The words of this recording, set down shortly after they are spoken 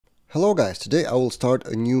Hello guys, today I will start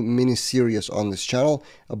a new mini-series on this channel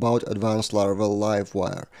about advanced Laravel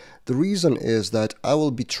Livewire. The reason is that I will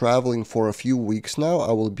be traveling for a few weeks now.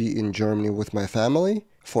 I will be in Germany with my family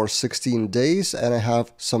for 16 days and I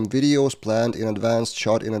have some videos planned in advance,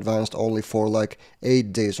 shot in advance only for like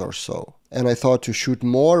 8 days or so. And I thought to shoot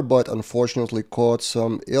more, but unfortunately caught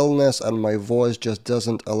some illness and my voice just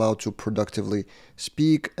doesn't allow to productively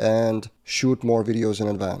speak and shoot more videos in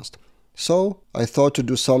advance. So I thought to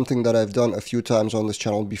do something that I've done a few times on this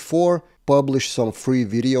channel before, publish some free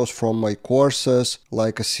videos from my courses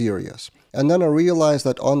like a series. And then I realized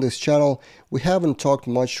that on this channel we haven't talked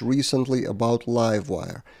much recently about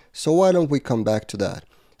Livewire. So why don't we come back to that?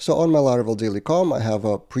 So on my Laravel Daily.com I have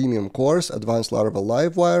a premium course, Advanced Laravel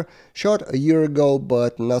Livewire, shot a year ago,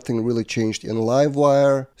 but nothing really changed in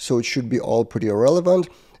Livewire, so it should be all pretty irrelevant.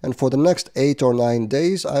 And for the next 8 or 9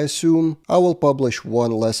 days, I assume, I will publish one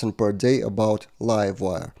lesson per day about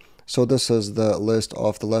Livewire. So this is the list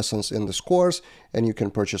of the lessons in this course, and you can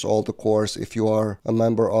purchase all the course if you are a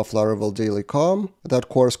member of Laravel Daily.com. That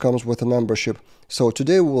course comes with a membership. So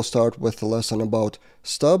today we will start with the lesson about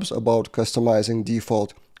Stubs, about customizing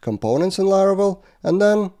default components in Laravel, and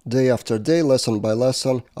then day after day, lesson by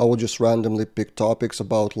lesson, I will just randomly pick topics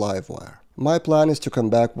about Livewire. My plan is to come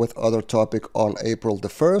back with other topic on April the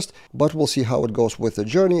 1st, but we'll see how it goes with the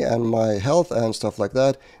journey and my health and stuff like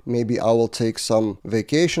that. Maybe I will take some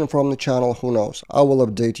vacation from the channel, who knows. I will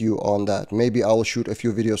update you on that. Maybe I will shoot a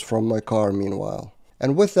few videos from my car meanwhile.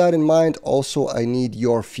 And with that in mind, also I need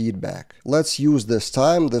your feedback. Let's use this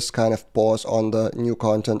time, this kind of pause on the new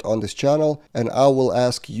content on this channel, and I will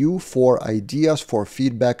ask you for ideas, for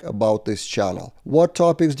feedback about this channel. What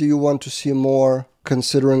topics do you want to see more?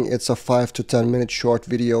 Considering it's a 5 to 10 minute short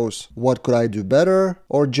videos, what could I do better?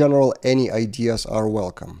 Or general, any ideas are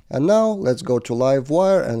welcome. And now let's go to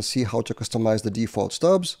Livewire and see how to customize the default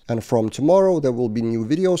stubs. And from tomorrow there will be new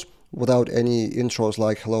videos without any intros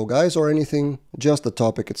like hello guys or anything, just the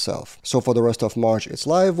topic itself. So for the rest of March it's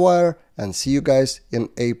Livewire, and see you guys in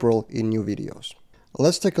April in new videos.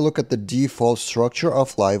 Let's take a look at the default structure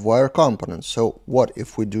of Livewire components. So what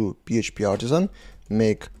if we do PHP artisan,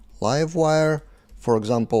 make Livewire, for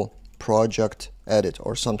example, project edit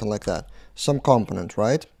or something like that, some component,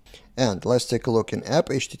 right? And let's take a look in app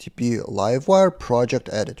http livewire project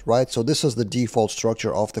edit, right? So this is the default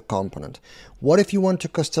structure of the component. What if you want to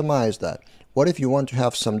customize that? What if you want to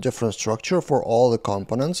have some different structure for all the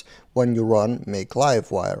components when you run make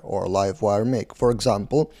livewire or livewire make? For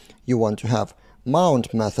example, you want to have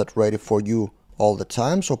mount method ready for you all the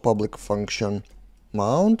time, so public function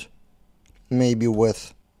mount, maybe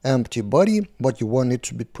with empty body, but you want it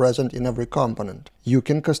to be present in every component. You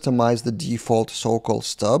can customize the default so-called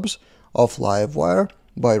stubs of Livewire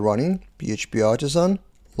by running PHP artisan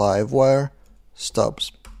livewire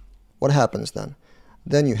stubs. What happens then?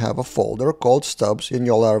 Then you have a folder called stubs in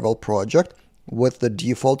your Laravel project with the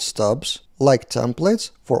default stubs like templates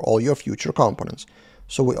for all your future components.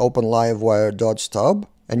 So we open livewire.stub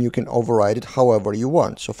and you can override it however you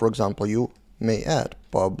want. So for example, you may add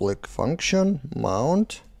public function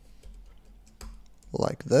mount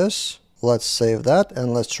like this. Let's save that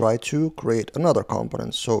and let's try to create another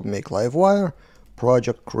component. So make Livewire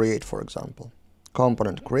project create, for example.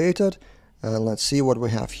 Component created, and let's see what we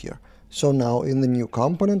have here. So now in the new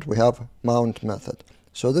component we have mount method.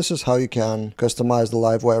 So this is how you can customize the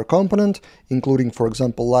Livewire component, including, for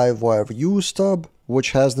example, Livewire view stub,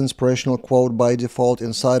 which has the inspirational quote by default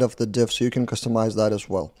inside of the div, so you can customize that as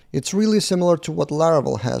well. It's really similar to what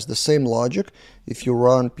Laravel has, the same logic. If you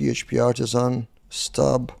run PHP artisan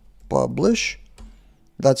stub publish,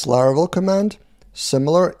 that's Laravel command.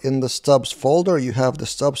 Similar, in the stubs folder you have the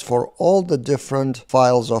stubs for all the different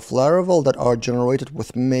files of Laravel that are generated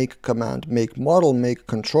with make command, make model, make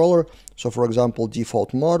controller. So for example,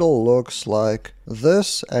 default model looks like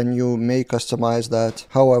this, and you may customize that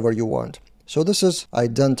however you want. So this is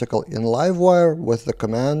identical in Livewire with the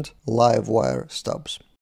command livewire stubs.